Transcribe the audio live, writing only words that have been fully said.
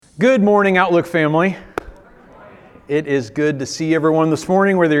Good morning, Outlook family. It is good to see everyone this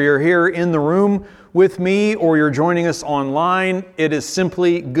morning, whether you're here in the room with me or you're joining us online. It is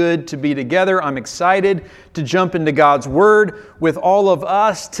simply good to be together. I'm excited to jump into God's Word with all of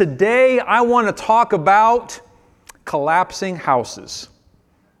us. Today, I want to talk about collapsing houses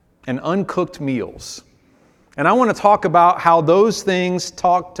and uncooked meals. And I want to talk about how those things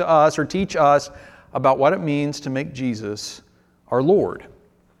talk to us or teach us about what it means to make Jesus our Lord.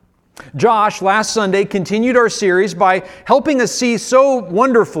 Josh, last Sunday, continued our series by helping us see so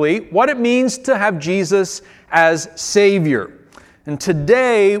wonderfully what it means to have Jesus as Savior. And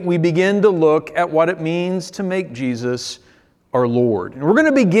today, we begin to look at what it means to make Jesus our Lord. And we're going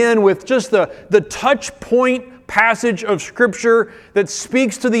to begin with just the touch point passage of Scripture that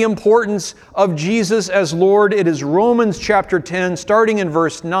speaks to the importance of Jesus as Lord. It is Romans chapter 10, starting in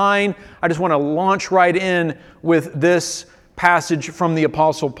verse 9. I just want to launch right in with this passage from the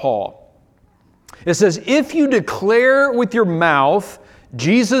Apostle Paul. It says, "If you declare with your mouth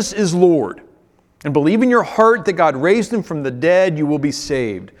Jesus is Lord, and believe in your heart that God raised Him from the dead, you will be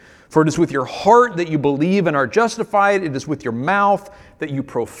saved. For it is with your heart that you believe and are justified. It is with your mouth that you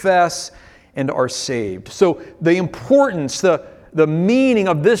profess and are saved." So the importance, the meaning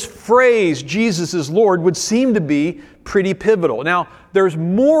of this phrase, Jesus is Lord, would seem to be pretty pivotal. Now, there's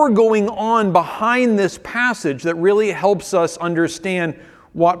more going on behind this passage that really helps us understand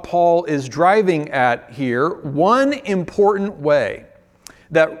what Paul is driving at here. One important way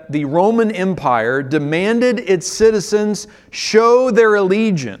that the Roman Empire demanded its citizens show their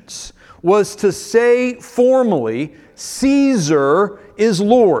allegiance was to say formally, "Caesar is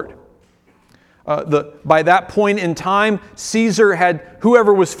Lord." By that point in time,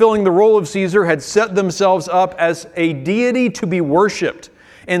 whoever was filling the role of Caesar had set themselves up as a deity to be worshipped.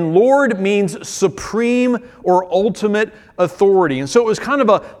 And Lord means supreme or ultimate authority. And so it was kind of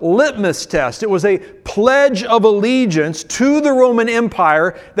a litmus test. It was a pledge of allegiance to the Roman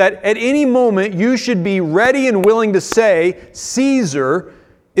Empire that at any moment you should be ready and willing to say, "Caesar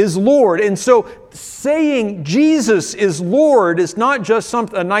is Lord." And so saying Jesus is Lord is not just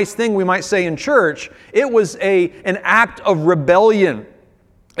a nice thing we might say in church. It was an act of rebellion.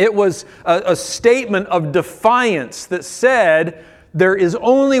 It was a statement of defiance that said, there is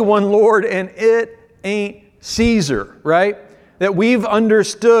only one Lord and it ain't Caesar, right? That we've come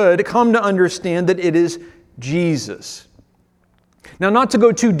to understand that it is Jesus. Now, not to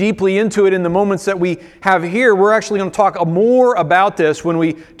go too deeply into it in the moments that we have here, we're actually going to talk more about this when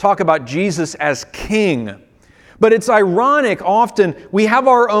we talk about Jesus as King. But it's ironic, often we have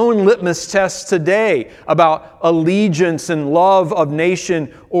our own litmus tests today about allegiance and love of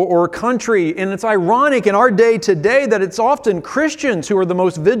nation or country. And it's ironic in our day today that it's often Christians who are the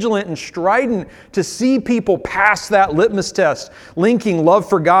most vigilant and strident to see people pass that litmus test, linking love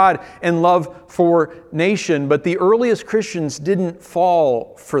for God and love for nation. But the earliest Christians didn't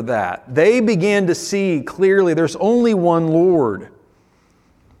fall for that. They began to see clearly there's only one Lord.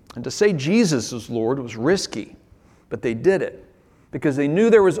 And to say Jesus is Lord was risky. But they did it because they knew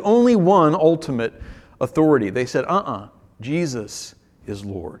there was only one ultimate authority. They said, Jesus is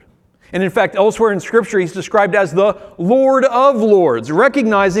Lord. And in fact, elsewhere in Scripture, He's described as the Lord of Lords,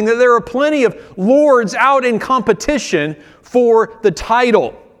 recognizing that there are plenty of lords out in competition for the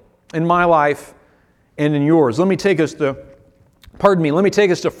title in my life and in yours. Let me take us to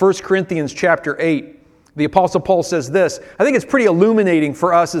 1 Corinthians chapter 8. The Apostle Paul says this. I think it's pretty illuminating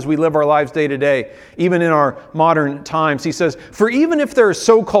for us as we live our lives day to day, even in our modern times. He says, "For even if there are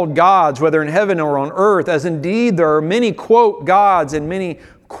so-called gods, whether in heaven or on earth, as indeed there are many, quote, gods and many,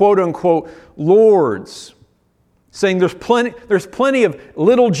 quote, unquote, lords," saying there's plenty of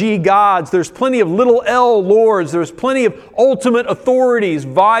little g gods, there's plenty of little l lords, there's plenty of ultimate authorities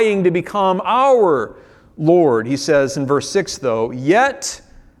vying to become our Lord. He says in verse 6, though, "Yet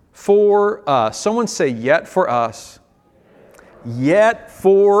for us," someone say, "Yet for us." Yet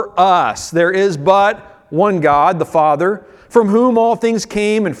for us. There is but one God, the Father, from whom all things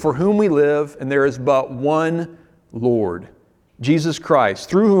came and for whom we live, and there is but one Lord, Jesus Christ,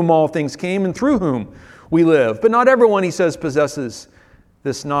 through whom all things came and through whom we live. But not everyone, he says, possesses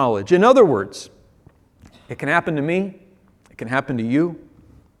this knowledge. In other words, it can happen to me, it can happen to you.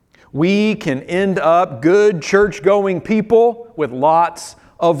 We can end up good church-going people with lots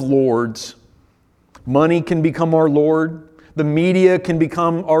of lords. Money can become our Lord. The media can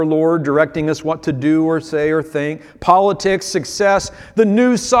become our Lord, directing us what to do or say or think. Politics, success, the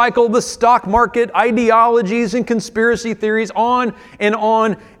news cycle, the stock market, ideologies and conspiracy theories, on and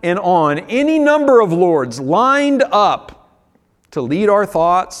on and on. Any number of lords lined up to lead our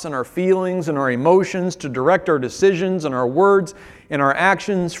thoughts and our feelings and our emotions, to direct our decisions and our words in our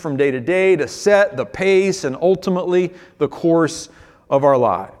actions from day to day to set the pace and ultimately the course of our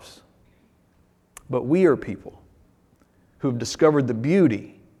lives. But we are people who have discovered the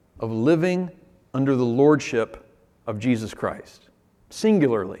beauty of living under the lordship of Jesus Christ.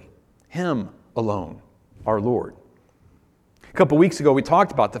 Singularly, Him alone, our Lord. A couple weeks ago, we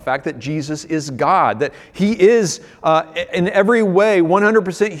talked about the fact that Jesus is God, that He is in every way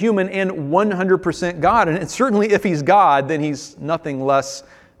 100% human and 100% God. And certainly if He's God, then He's nothing less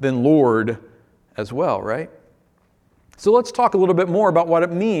than Lord as well, right? So let's talk a little bit more about what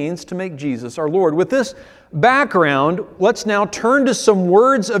it means to make Jesus our Lord. With this background, let's now turn to some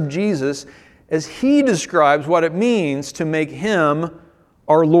words of Jesus as He describes what it means to make Him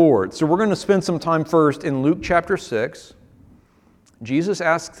our Lord. So we're going to spend some time first in Luke chapter 6. Jesus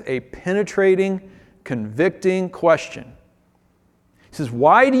asks a penetrating, convicting question. He says,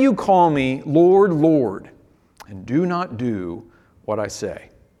 "Why do you call me Lord, Lord, and do not do what I say?"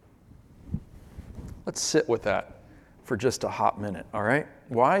 Let's sit with that for just a hot minute, all right?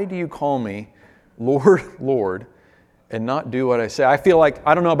 Why do you call me Lord, Lord, and not do what I say? I feel like,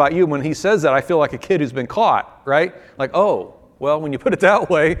 I don't know about you, when He says that, I feel like a kid who's been caught, right? Like, oh, well, when you put it that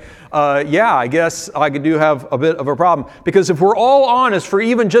way, yeah, I guess I do have a bit of a problem. Because if we're all honest for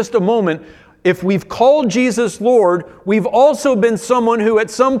even just a moment, if we've called Jesus Lord, we've also been someone who at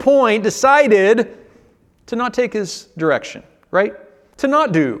some point decided to not take His direction, right? To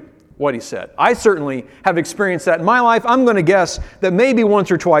not do what He said. I certainly have experienced that in my life. I'm going to guess that maybe once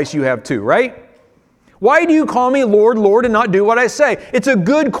or twice you have too, right? Why do you call me Lord, Lord, and not do what I say? It's a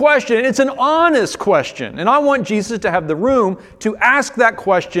good question. It's an honest question. And I want Jesus to have the room to ask that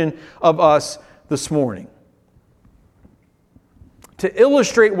question of us this morning. To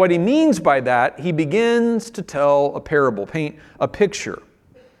illustrate what He means by that, He begins to tell a parable, paint a picture.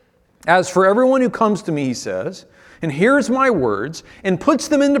 "As for everyone who comes to me," He says, "and hears my words and puts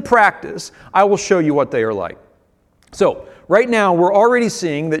them into practice, I will show you what they are like." So, right now, we're already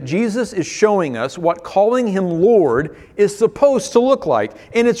seeing that Jesus is showing us what calling Him Lord is supposed to look like.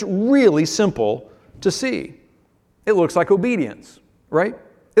 And it's really simple to see. It looks like obedience, right?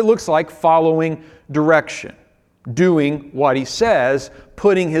 It looks like following direction, doing what He says,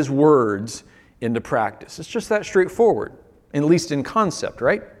 putting His words into practice. It's just that straightforward, at least in concept,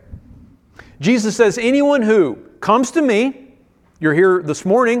 right? Jesus says, anyone who comes to me, you're here this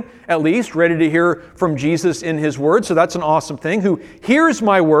morning, at least, ready to hear from Jesus in His Word, so that's an awesome thing. Who hears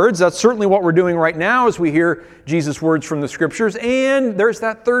my words, that's certainly what we're doing right now as we hear Jesus' words from the Scriptures, and there's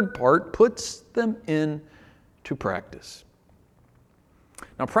that third part, puts them into practice.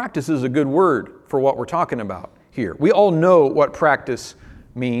 Now, practice is a good word for what we're talking about here. We all know what practice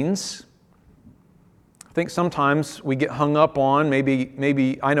means. I think sometimes we get hung up on,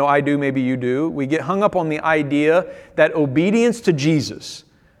 maybe I know I do, maybe you do, we get hung up on the idea that obedience to Jesus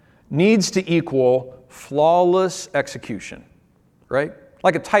needs to equal flawless execution, right?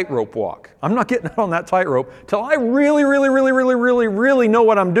 Like a tightrope walk. I'm not getting out on that tightrope till I really know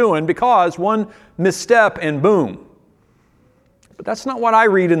what I'm doing, because one misstep and boom. But that's not what I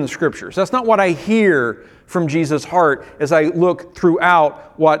read in the Scriptures. That's not what I hear from Jesus' heart as I look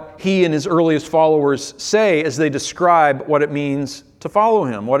throughout what He and His earliest followers say as they describe what it means to follow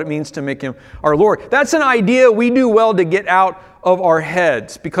Him, what it means to make Him our Lord. That's an idea we do well to get out of our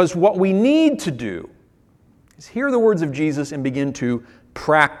heads, because what we need to do is hear the words of Jesus and begin to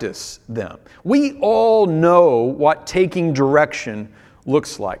practice them. We all know what taking direction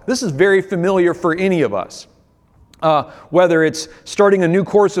looks like. This is very familiar for any of us. Whether it's starting a new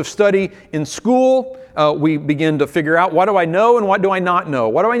course of study in school, we begin to figure out, what do I know and what do I not know?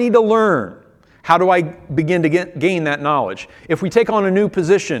 What do I need to learn? How do I begin to gain that knowledge? If we take on a new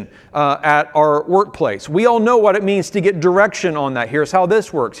position at our workplace, we all know what it means to get direction on that. Here's how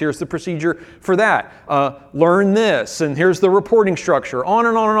this works. Here's the procedure for that. Learn this, and here's the reporting structure, on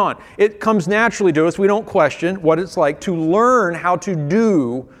and on and on. It comes naturally to us. We don't question what it's like to learn how to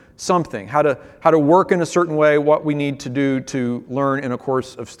do something, how to work in a certain way, what we need to do to learn in a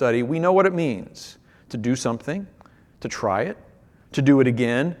course of study. We know what it means to do something, to try it, to do it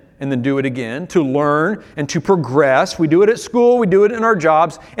again, and then do it again, to learn and to progress. We do it at school, we do it in our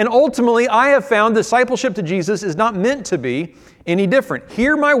jobs, and ultimately I have found discipleship to Jesus is not meant to be any different.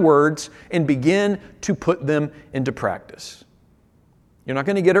 Hear my words and begin to put them into practice. You're not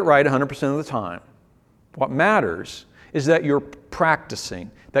going to get it right 100% of the time. What matters is that you're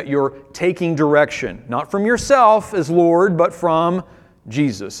practicing, that you're taking direction, not from yourself as Lord, but from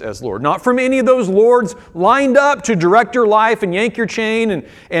Jesus as Lord. Not from any of those lords lined up to direct your life and yank your chain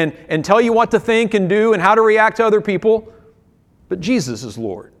and tell you what to think and do and how to react to other people, but Jesus is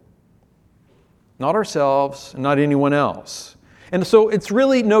Lord. Not ourselves, not anyone else. And so it's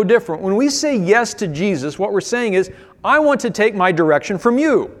really no different. When we say yes to Jesus, what we're saying is, I want to take my direction from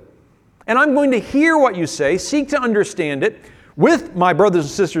you. And I'm going to hear what you say, seek to understand it with my brothers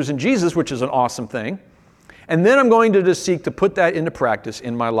and sisters in Jesus, which is an awesome thing. And then I'm going to just seek to put that into practice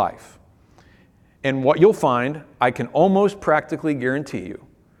in my life. And what you'll find, I can almost practically guarantee you,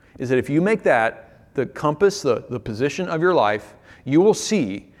 is that if you make that the compass, the position of your life, you will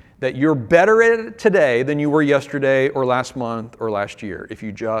see that you're better at it today than you were yesterday or last month or last year if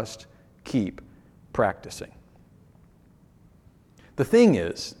you just keep practicing. The thing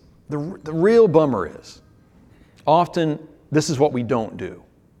is, the real bummer is, often this is what we don't do.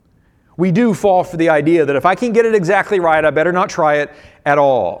 We do fall for the idea that if I can get it exactly right, I better not try it at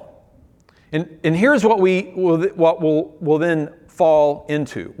all. And here's what we'll then fall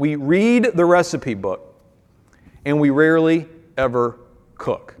into. We read the recipe book, and we rarely ever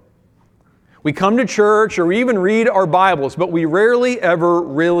cook. We come to church or we even read our Bibles, but we rarely ever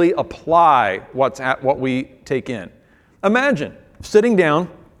really apply what we take in. Imagine sitting down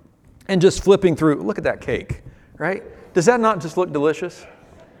and just flipping through. Look at that cake, right? Does that not just look delicious?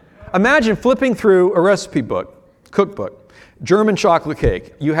 Imagine flipping through a recipe book, cookbook, German chocolate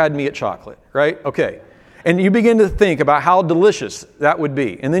cake. You had me at chocolate, right? Okay. And you begin to think about how delicious that would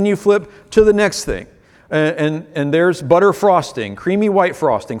be. And then you flip to the next thing. And there's butter frosting, creamy white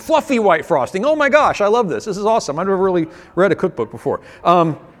frosting, fluffy white frosting. Oh my gosh, I love this. This is awesome. I've never really read a cookbook before.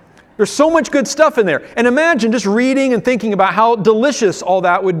 There's so much good stuff in there. And imagine just reading and thinking about how delicious all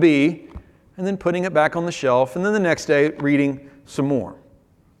that would be, and then putting it back on the shelf, and then the next day reading some more.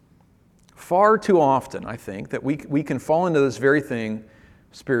 Far too often, I think, that we can fall into this very thing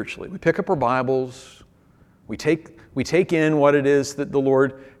spiritually. We pick up our Bibles, we take in what it is that the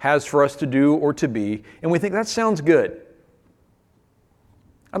Lord has for us to do or to be, and we think, that sounds good.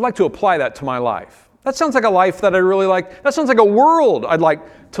 I'd like to apply that to my life. That sounds like a life that I really like. That sounds like a world I'd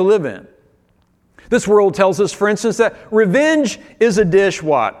like to live in. This world tells us, for instance, that revenge is a dish,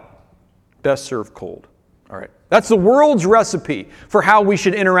 what? Best served cold. All right. That's the world's recipe for how we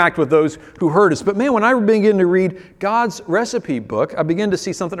should interact with those who hurt us. But man, when I begin to read God's recipe book, I begin to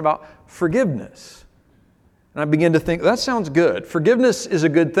see something about forgiveness. And I begin to think, that sounds good. Forgiveness is a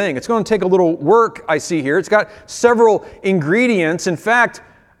good thing. It's going to take a little work, I see here. It's got several ingredients. In fact,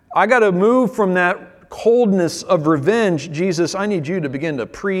 I got to move from that coldness of revenge. Jesus, I need you to begin to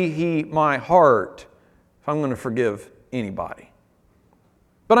preheat my heart if I'm going to forgive anybody.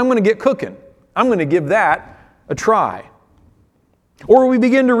 But I'm going to get cooking. I'm going to give that a try. Or we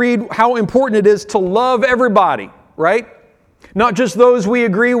begin to read how important it is to love everybody, right? Not just those we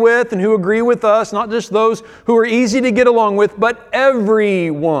agree with and who agree with us, not just those who are easy to get along with, but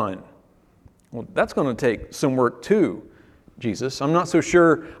everyone. Well, that's going to take some work too, Jesus. I'm not so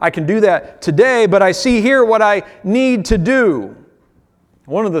sure I can do that today, but I see here what I need to do.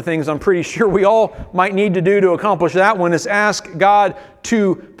 One of the things I'm pretty sure we all might need to do to accomplish that one is ask God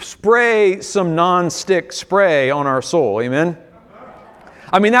to spray some non-stick spray on our soul. Amen?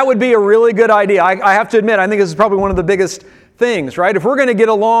 I mean, that would be a really good idea. I have to admit, I think this is probably one of the biggest things, right? If we're going to get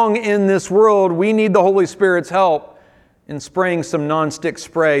along in this world, we need the Holy Spirit's help in spraying some non-stick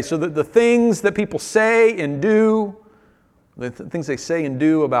spray so that the things that people say and do, the things they say and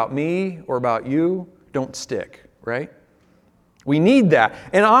do about me or about you, don't stick, right? We need that.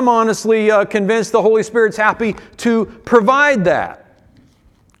 And I'm honestly convinced the Holy Spirit's happy to provide that.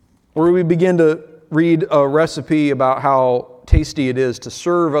 Or we begin to read a recipe about how tasty it is to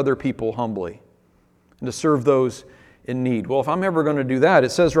serve other people humbly and to serve those in need. Well, if I'm ever going to do that,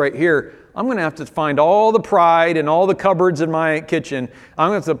 it says right here, I'm going to have to find all the pride in all the cupboards in my kitchen. I'm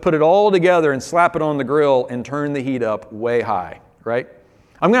going to have to put it all together and slap it on the grill and turn the heat up way high, right?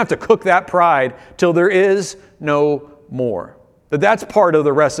 I'm going to have to cook that pride till there is no more. That's part of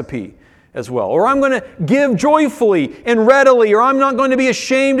the recipe as well. Or I'm going to give joyfully and readily, or I'm not going to be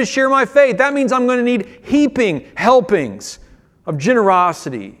ashamed to share my faith. That means I'm going to need heaping helpings of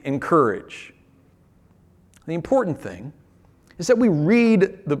generosity and courage. The important thing is that we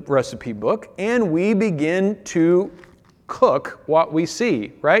read the recipe book and we begin to cook what we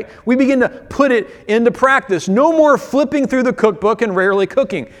see, right? We begin to put it into practice. No more flipping through the cookbook and rarely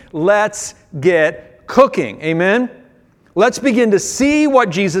cooking. Let's get cooking. Amen? Let's begin to see what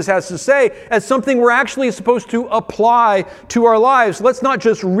Jesus has to say as something we're actually supposed to apply to our lives. Let's not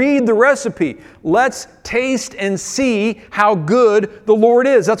just read the recipe. Let's taste and see how good the Lord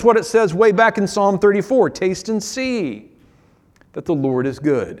is. That's what it says way back in Psalm 34. Taste and see that the Lord is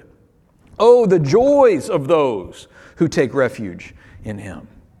good. Oh, the joys of those who take refuge in Him.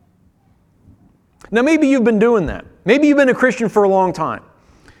 Now, maybe you've been doing that. Maybe you've been a Christian for a long time.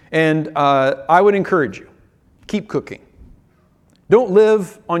 And I would encourage you, keep cooking. Don't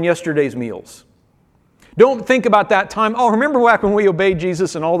live on yesterday's meals. Don't think about that time. Oh, remember back when we obeyed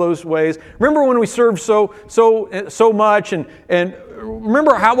Jesus in all those ways? Remember when we served so much, and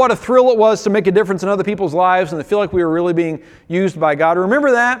remember what a thrill it was to make a difference in other people's lives and to feel like we were really being used by God?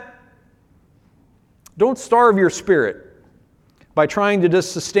 Remember that? Don't starve your spirit by trying to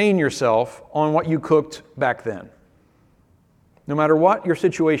just sustain yourself on what you cooked back then. No matter what your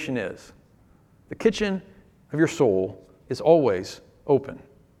situation is, the kitchen of your soul is always open,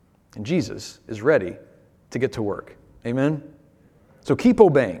 and Jesus is ready to get to work. Amen? So keep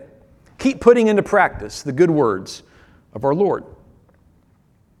obeying. Keep putting into practice the good words of our Lord.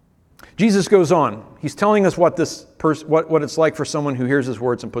 Jesus goes on. He's telling us what it's like for someone who hears his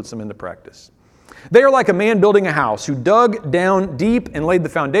words and puts them into practice. They are like a man building a house who dug down deep and laid the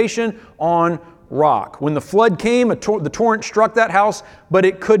foundation on rock. When the flood came, the torrent struck that house, but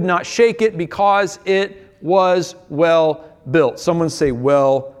it could not shake it because it was well built. Someone say,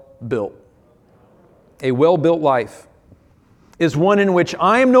 well built. A well-built life is one in which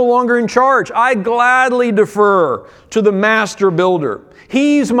I am no longer in charge. I gladly defer to the master builder.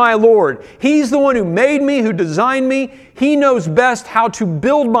 He's my Lord. He's the one who made me, who designed me. He knows best how to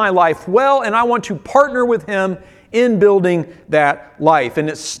build my life well, and I want to partner with Him in building that life. And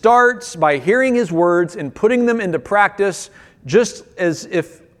it starts by hearing His words and putting them into practice, just as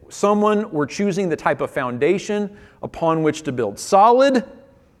if someone were choosing the type of foundation upon which to build, solid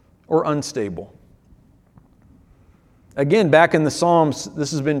or unstable. Again, back in the Psalms,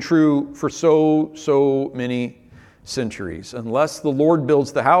 this has been true for so many centuries. Unless the Lord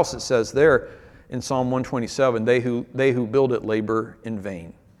builds the house, it says there in Psalm 127, they who build it labor in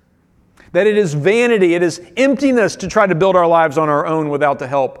vain. That it is vanity, it is emptiness to try to build our lives on our own without the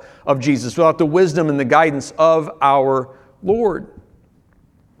help of Jesus, without the wisdom and the guidance of our Lord.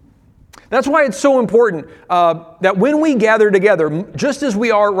 That's why it's so important that when we gather together, just as we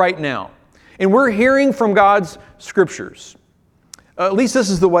are right now, and we're hearing from God's Scriptures, at least this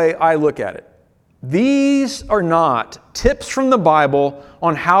is the way I look at it. These are not tips from the Bible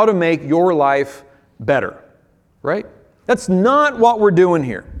on how to make your life better, right? That's not what we're doing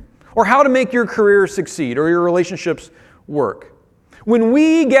here. Or how to make your career succeed or your relationships work. When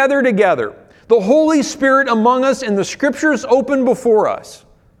we gather together, the Holy Spirit among us and the Scriptures open before us,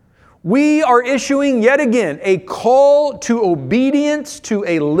 we are issuing yet again a call to obedience to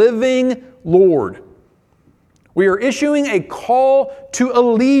a living Lord. We are issuing a call to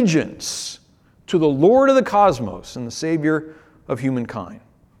allegiance to the Lord of the cosmos and the Savior of humankind.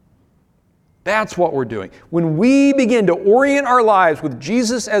 That's what we're doing. When we begin to orient our lives with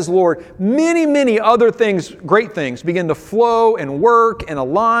Jesus as Lord, many other things, great things, begin to flow and work and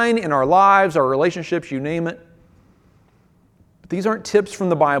align in our lives, our relationships, you name it. But these aren't tips from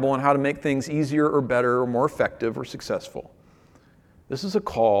the Bible on how to make things easier or better or more effective or successful. This is a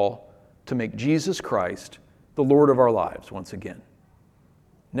call to make Jesus Christ the Lord of our lives once again.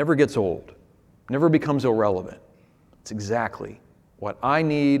 Never gets old. Never becomes irrelevant. It's exactly what I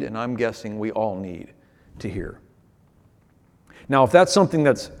need, and I'm guessing we all need to hear. Now, if that's something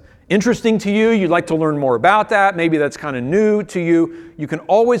that's interesting to you, you'd like to learn more about that, maybe that's kind of new to you, you can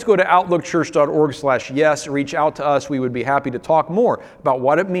always go to outlookchurch.org/yes, reach out to us. We would be happy to talk more about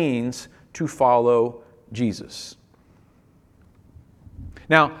what it means to follow Jesus.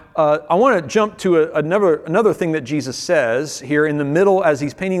 Now, I want to jump to another thing that Jesus says here in the middle as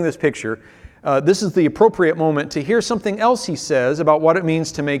He's painting this picture. This is the appropriate moment to hear something else He says about what it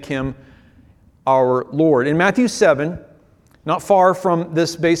means to make Him our Lord. In Matthew 7, not far from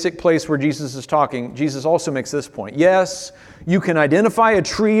this basic place where Jesus is talking, Jesus also makes this point. Yes, you can identify a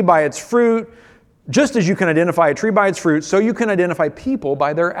tree by its fruit, just as you can identify a tree by its fruit, so you can identify people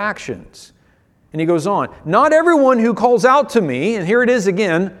by their actions. And He goes on, not everyone who calls out to me, and here it is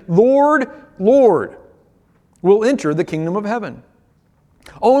again, Lord, Lord, will enter the kingdom of heaven.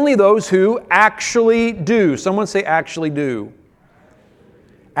 Only those who actually do, someone say actually do,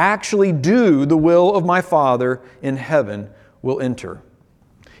 actually do the will of my Father in heaven will enter.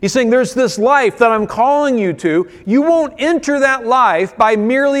 He's saying there's this life that I'm calling you to. You won't enter that life by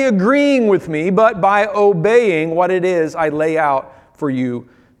merely agreeing with me, but by obeying what it is I lay out for you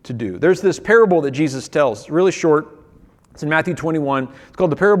to do. There's this parable that Jesus tells, really short. It's in Matthew 21. It's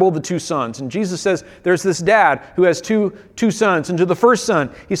called the parable of the two sons. And Jesus says there's this dad who has two sons. And to the first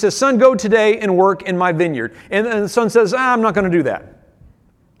son, He says, son, go today and work in my vineyard. And the son says, I'm not going to do that.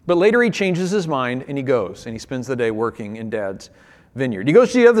 But later he changes his mind and he goes and he spends the day working in dad's vineyard. He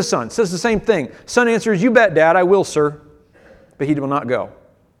goes to the other son, says the same thing. Son answers, you bet, Dad, I will, sir. But he will not go.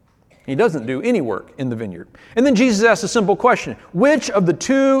 He doesn't do any work in the vineyard. And then Jesus asks a simple question. Which of the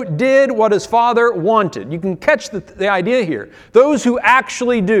two did what his Father wanted? You can catch the idea here. Those who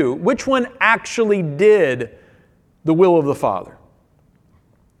actually do. Which one actually did the will of the Father?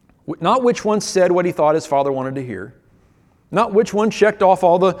 Not which one said what he thought his Father wanted to hear. Not which one checked off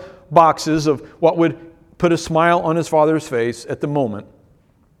all the boxes of what would put a smile on his Father's face at the moment.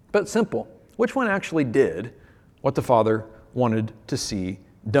 But simple. Which one actually did what the Father wanted to see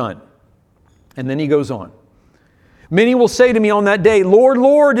done? And then he goes on. Many will say to me on that day, Lord,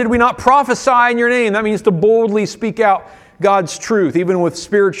 Lord, did we not prophesy in your name? That means to boldly speak out God's truth, even with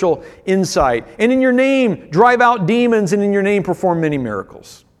spiritual insight. And in your name, drive out demons, and in your name, perform many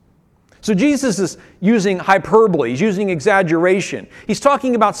miracles. So Jesus is using hyperbole. He's using exaggeration. He's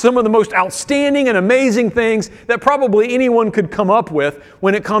talking about some of the most outstanding and amazing things that probably anyone could come up with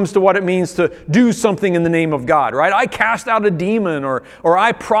when it comes to what it means to do something in the name of God, right? I cast out a demon, or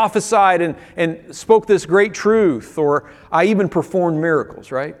I prophesied and spoke this great truth, or I even performed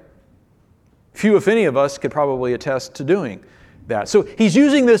miracles, right? Few, if any of us, could probably attest to doing that. So he's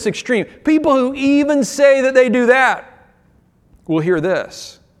using this extreme. People who even say that they do that will hear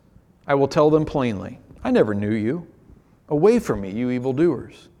this. I will tell them plainly, I never knew you. Away from me, you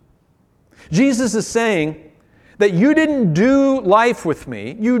evildoers. Jesus is saying that you didn't do life with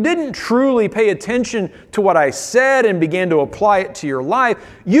me. You didn't truly pay attention to what I said and began to apply it to your life.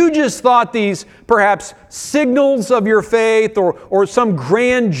 You just thought these perhaps signals of your faith or some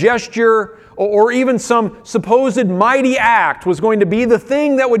grand gesture or even some supposed mighty act was going to be the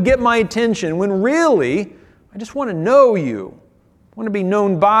thing that would get my attention, when really, I just want to know you. I want to be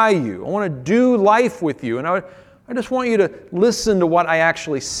known by you. I want to do life with you. And I just want you to listen to what I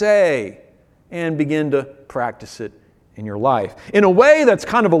actually say and begin to practice it in your life. In a way, that's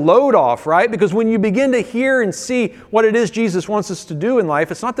kind of a load off, right? Because when you begin to hear and see what it is Jesus wants us to do in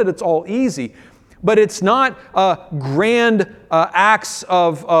life, it's not that it's all easy, but it's not grand acts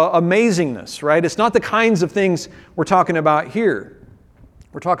of amazingness, right? It's not the kinds of things we're talking about here.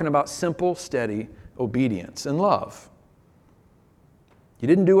 We're talking about simple, steady obedience and love. You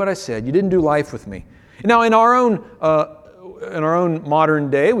didn't do what I said. You didn't do life with me. Now, in our own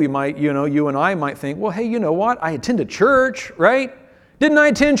modern day, we might, you and I might think, well, hey, you know what? I attended church, right? Didn't I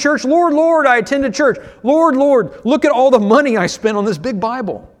attend church? Lord, Lord, I attended church. Lord, Lord, look at all the money I spent on this big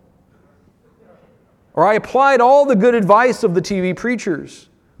Bible. Or I applied all the good advice of the TV preachers.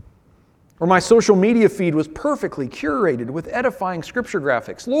 Or my social media feed was perfectly curated with edifying scripture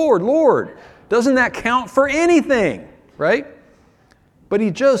graphics. Lord, Lord, doesn't that count for anything, right? But he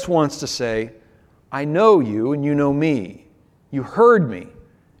just wants to say, I know you and you know me. You heard me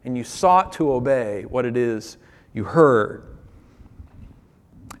and you sought to obey what it is you heard.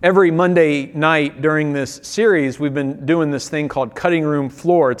 Every Monday night during this series, we've been doing this thing called Cutting Room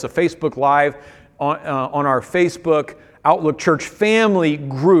Floor. It's a Facebook Live on our Facebook Outlook Church family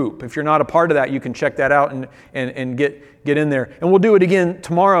group. If you're not a part of that, you can check that out and get in there. And we'll do it again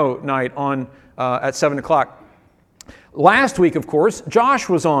tomorrow night at 7 o'clock. Last week, of course, Josh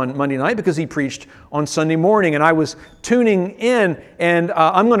was on Monday night because he preached on Sunday morning, and I was tuning in, and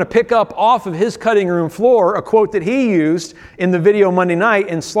I'm going to pick up off of his cutting room floor a quote that he used in the video Monday night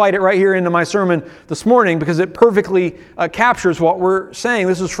and slide it right here into my sermon this morning because it perfectly captures what we're saying.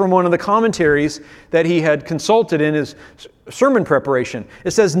 This is from one of the commentaries that he had consulted in his sermon preparation.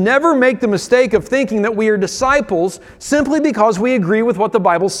 It says, never make the mistake of thinking that we are disciples simply because we agree with what the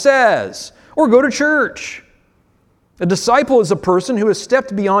Bible says or go to church. A disciple is a person who has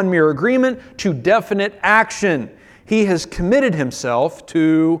stepped beyond mere agreement to definite action. He has committed himself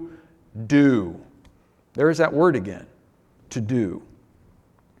to do. There is that word again, to do.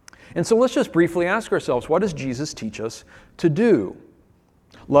 And so let's just briefly ask ourselves, what does Jesus teach us to do?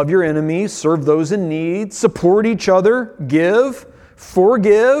 Love your enemies, serve those in need, support each other, give,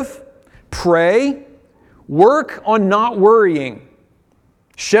 forgive, pray, work on not worrying,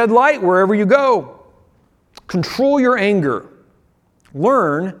 shed light wherever you go. Control your anger.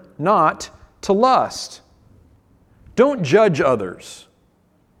 Learn not to lust. Don't judge others.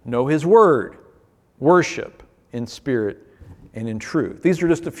 Know His Word. Worship in spirit and in truth. These are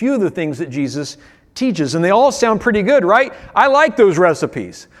just a few of the things that Jesus teaches, and they all sound pretty good, right? I like those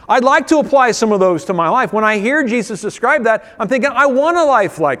recipes. I'd like to apply some of those to my life. When I hear Jesus describe that, I'm thinking, I want a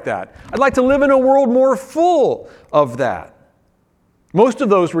life like that. I'd like to live in a world more full of that. Most of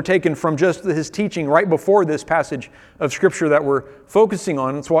those were taken from just his teaching right before this passage of Scripture that we're focusing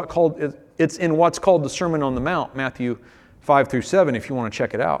on. It's in what's called the Sermon on the Mount, Matthew 5 through 7, if you want to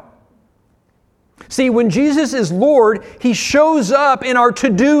check it out. See, when Jesus is Lord, He shows up in our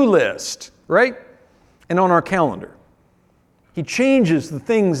to-do list, right? And on our calendar. He changes the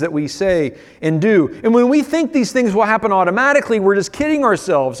things that we say and do. And when we think these things will happen automatically, we're just kidding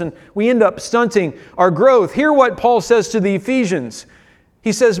ourselves and we end up stunting our growth. Hear what Paul says to the Ephesians.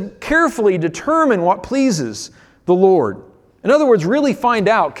 He says, carefully determine what pleases the Lord. In other words, really find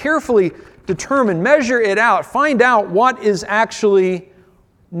out, carefully determine, measure it out, find out what is actually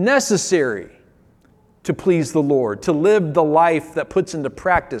necessary to please the Lord, to live the life that puts into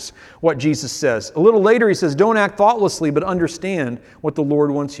practice what Jesus says. A little later he says, don't act thoughtlessly, but understand what the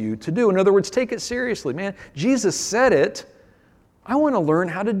Lord wants you to do. In other words, take it seriously. Man, Jesus said it. I want to learn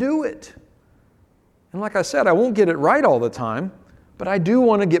how to do it. And like I said, I won't get it right all the time, but I do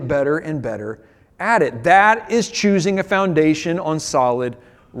want to get better and better at it. That is choosing a foundation on solid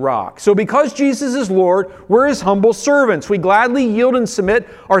rock. So because Jesus is Lord, we're His humble servants. We gladly yield and submit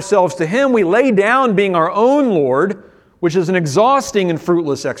ourselves to Him. We lay down being our own Lord, which is an exhausting and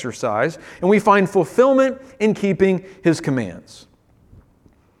fruitless exercise, and we find fulfillment in keeping His commands.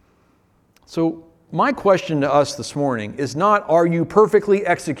 So my question to us this morning is not, are you perfectly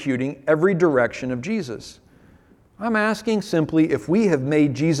executing every direction of Jesus? I'm asking simply if we have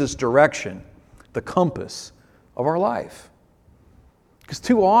made Jesus' direction the compass of our life. Because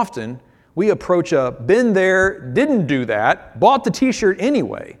too often, we approach a been there, didn't do that, bought the t-shirt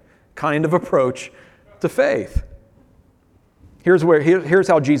anyway kind of approach to faith. Here's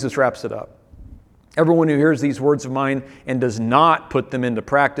how Jesus wraps it up. Everyone who hears these words of mine and does not put them into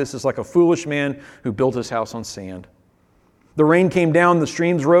practice is like a foolish man who built his house on sand. The rain came down, the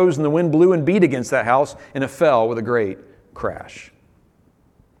streams rose, and the wind blew and beat against that house, and it fell with a great crash.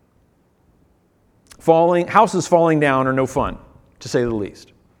 Houses falling down are no fun, to say the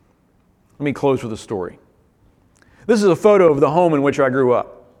least. Let me close with a story. This is a photo of the home in which I grew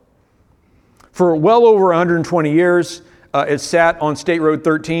up. For well over 120 years, it sat on State Road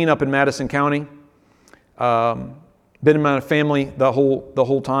 13 up in Madison County. Been in my family the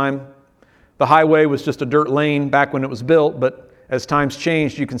whole time. The highway was just a dirt lane back when it was built, but as times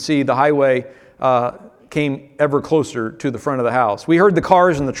changed, you can see the highway came ever closer to the front of the house. We heard the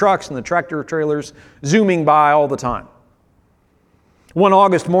cars and the trucks and the tractor trailers zooming by all the time. One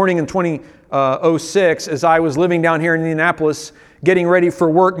August morning in 2006, as I was living down here in Indianapolis, getting ready for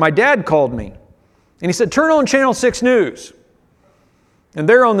work, my dad called me. And he said, turn on Channel 6 News. And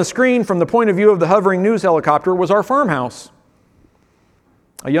there on the screen, from the point of view of the hovering news helicopter, was our farmhouse.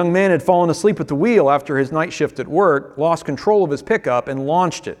 A young man had fallen asleep at the wheel after his night shift at work, lost control of his pickup, and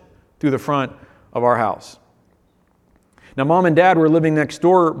launched it through the front of our house. Now, Mom and Dad were living next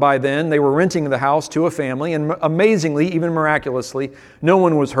door by then. They were renting the house to a family, and amazingly, even miraculously, no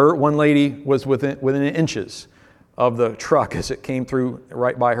one was hurt. One lady was within inches of the truck as it came through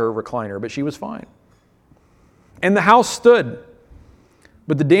right by her recliner, but she was fine. And the house stood.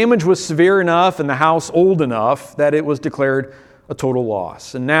 But the damage was severe enough and the house old enough that it was declared a total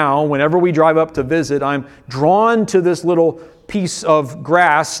loss. And now, whenever we drive up to visit, I'm drawn to this little piece of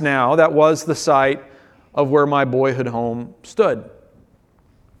grass now that was the site of where my boyhood home stood.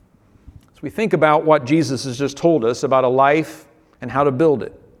 As we think about what Jesus has just told us about a life and how to build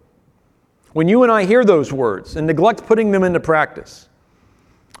it, when you and I hear those words and neglect putting them into practice,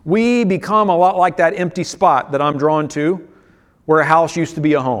 we become a lot like that empty spot that I'm drawn to, where a house used to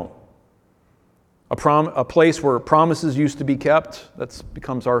be a home. A place where promises used to be kept, that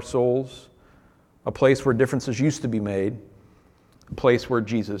becomes our souls. A place where differences used to be made. A place where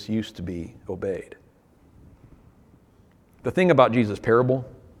Jesus used to be obeyed. The thing about Jesus' parable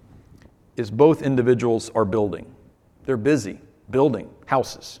is both individuals are building. They're busy building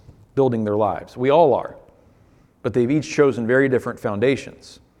houses, building their lives. We all are. But they've each chosen very different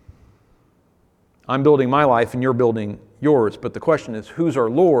foundations. I'm building my life and you're building yours. But the question is, who's our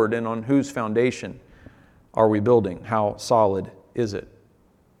Lord and on whose foundation are we building? How solid is it?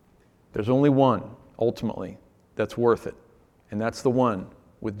 There's only one, ultimately, that's worth it. And that's the one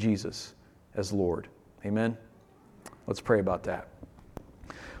with Jesus as Lord. Amen? Let's pray about that.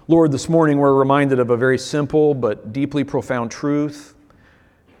 Lord, this morning we're reminded of a very simple but deeply profound truth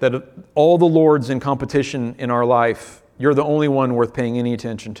that all the lords in competition in our life, you're the only one worth paying any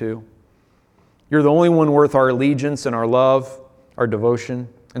attention to. You're the only one worth our allegiance and our love, our devotion.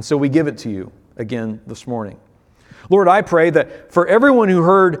 And so we give it to you again this morning. Lord, I pray that for everyone who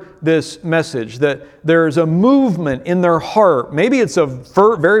heard this message, that there's a movement in their heart. Maybe it's a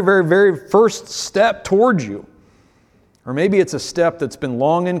very, very, very first step towards you. Or maybe it's a step that's been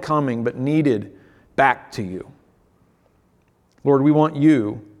long in coming but needed back to you. Lord, we want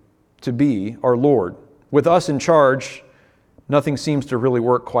you to be our Lord. With us in charge, nothing seems to really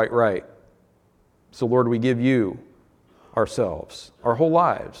work quite right. So Lord, we give you ourselves, our whole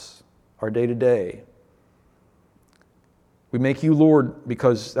lives, our day-to-day. We make you Lord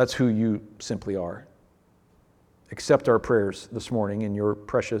because that's who you simply are. Accept our prayers this morning in your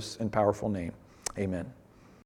precious and powerful name. Amen.